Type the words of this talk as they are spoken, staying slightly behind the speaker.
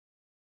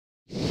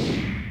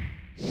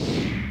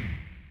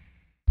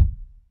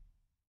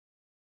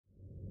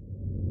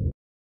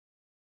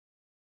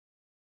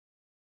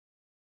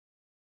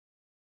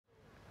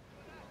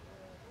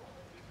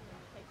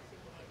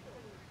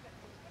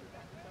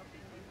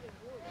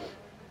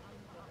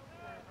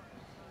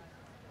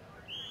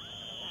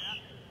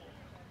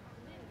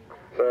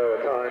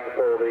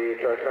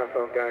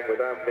triathlon gang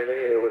without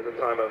Millie. It was a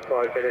time of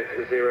 5 minutes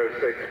to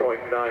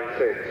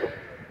 06.96.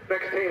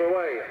 Next team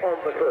away on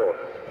the course.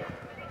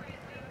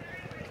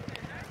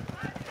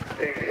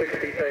 Team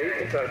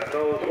 68, that's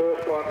Noel's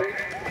horse party.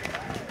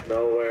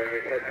 Noel wearing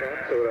his head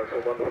cap, so we'll have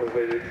some wonderful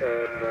video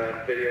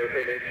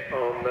image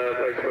on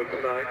Facebook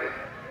tonight.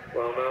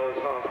 While Noel's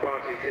horse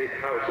party team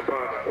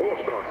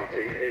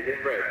is in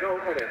red. Noel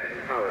Tennant,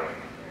 Howard.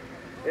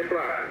 In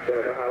black,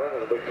 Jennifer Allen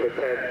and Victor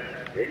Ted.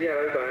 In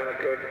yellow, Diana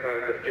Cook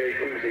and Jay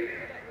Cousy.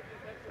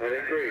 And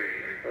in green,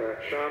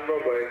 Sean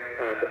Rodway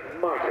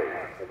and Marty.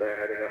 And they're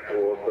heading up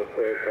towards the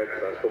third fence,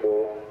 that's the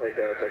wall. They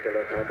now take a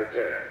left-handed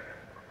turn.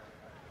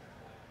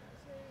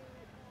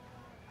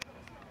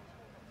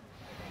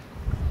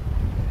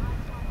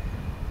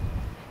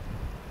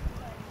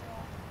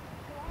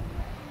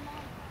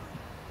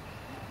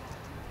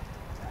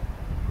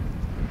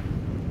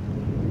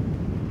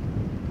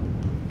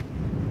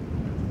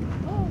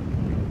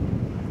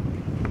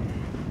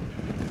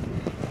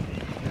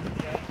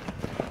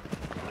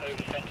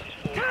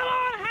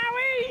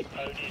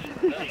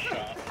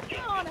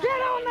 Get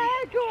on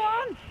there, go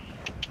on!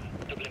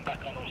 Doubling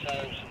back on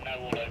themselves, now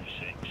all over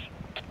 6.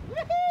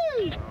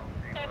 Woohoo!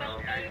 I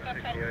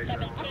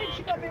think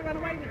she got me run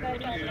away with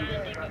those.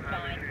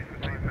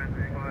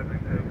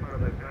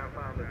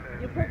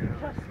 You probably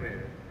trust me.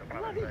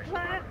 Bloody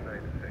flat!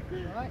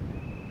 Right.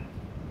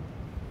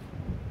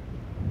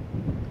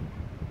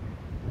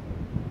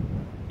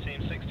 Team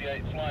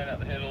 68 flying up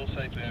the hill, all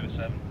safely over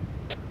 7.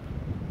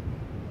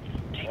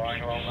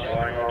 Flying along,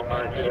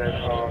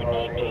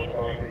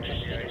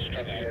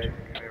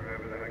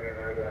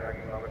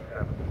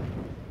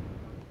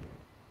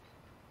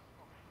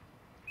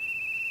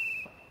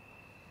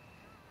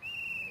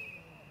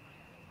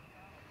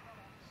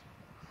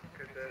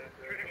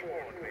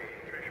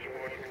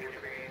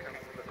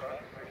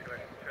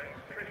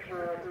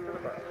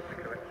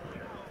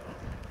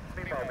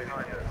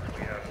 behind us,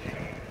 we have team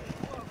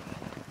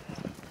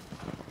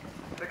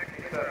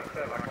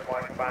 67, like a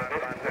white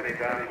bandit, heading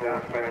down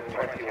towards fence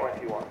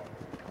 21.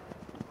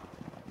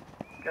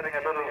 Getting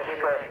a little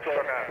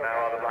struck out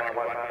now on the black and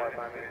white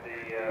bandit,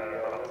 the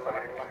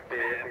black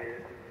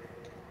beard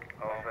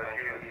of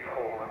Julie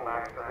Hall and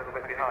Max a little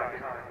bit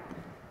behind.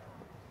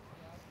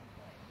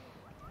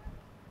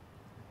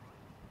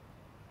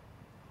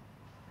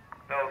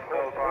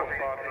 Noel's party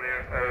clear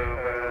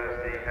over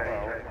the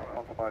hedge.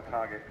 Sponsored by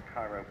Target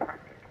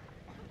Chiropractic.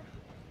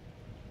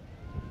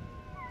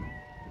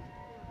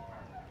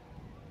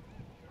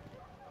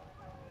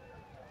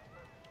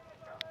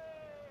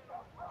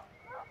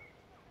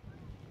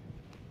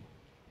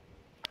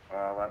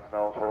 Well, that's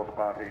Noel's horse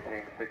party,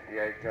 team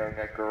 68, going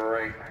a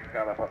great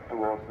gallop up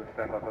towards the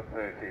step up at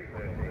 30.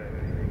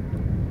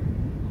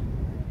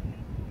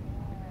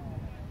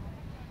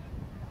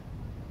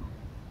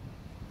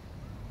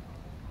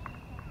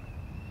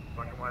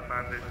 Black and white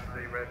bandits,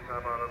 the red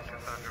Samar of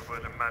Cassandra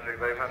Wood and Magic,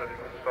 they've had a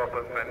stop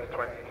at fence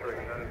 23.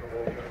 That is the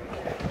water.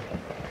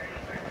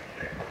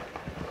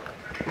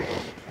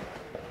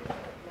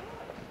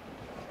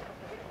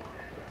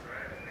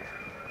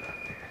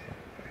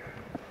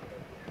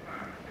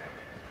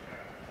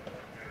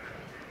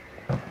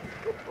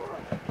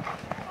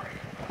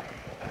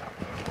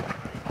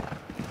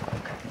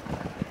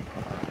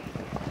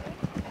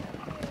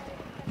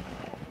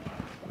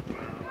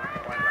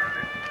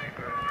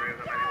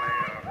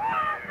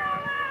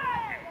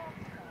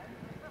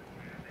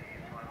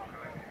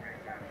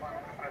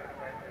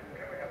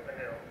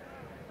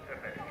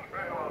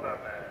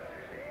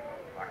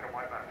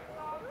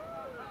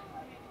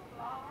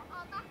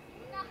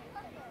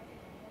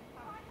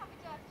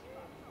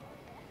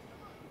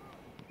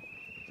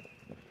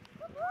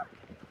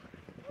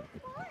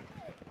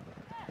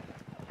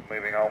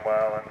 Moving on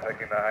well and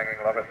taking the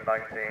hanging love at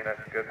 19 at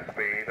good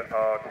speed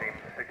are team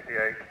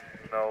 68,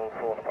 Noel's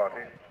horse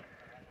party.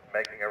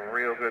 Making a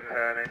real good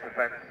turn into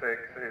fence 6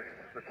 is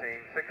the team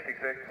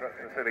 66, that's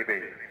the Silly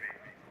Bee.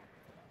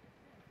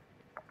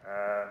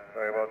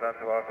 Very well done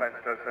to our fence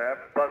judge there,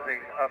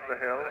 buzzing up the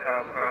hill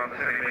on the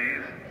Silly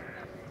Bees.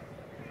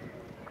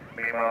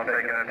 Meanwhile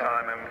taking their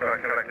time and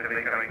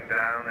collectively coming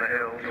down the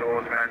hill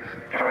towards fence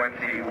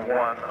 21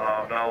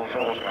 of Noel's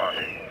horse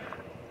party.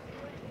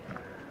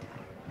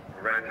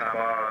 Red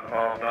Tamar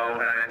of Noel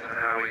Tennant and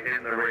Howie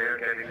in the rear,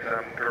 getting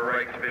some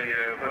great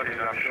video footage,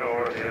 I'm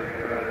sure.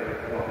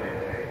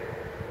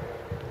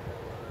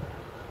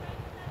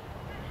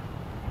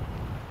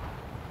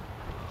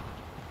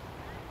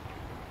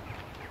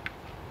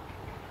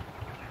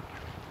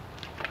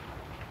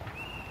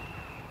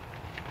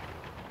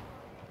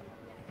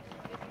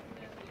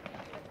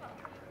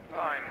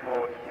 Time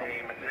for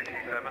team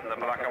 67, the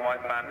black and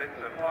white bandits,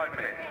 of 5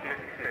 minutes,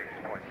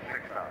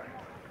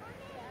 56.69.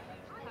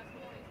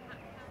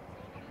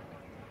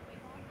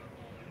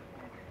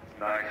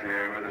 Nicely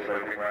over the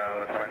sloping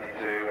round of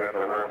 22 and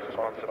the water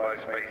sponsored by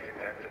Space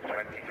Intense at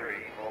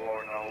 23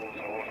 for Noel's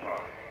horse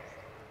party.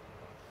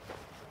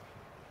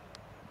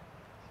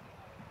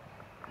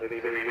 Billy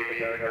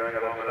going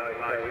along with that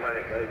nice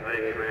pace,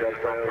 making really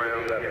top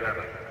rails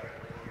 11.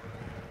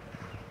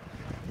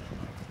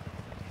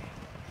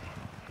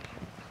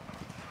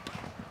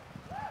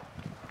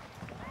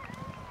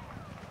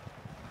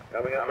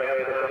 Coming up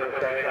ahead of the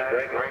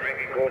stage,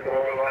 bringing quarter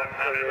on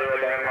to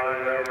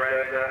the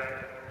red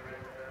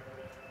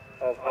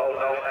of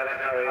Noel and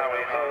Harry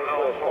on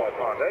the horse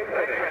party. They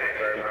finished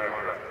very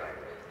well.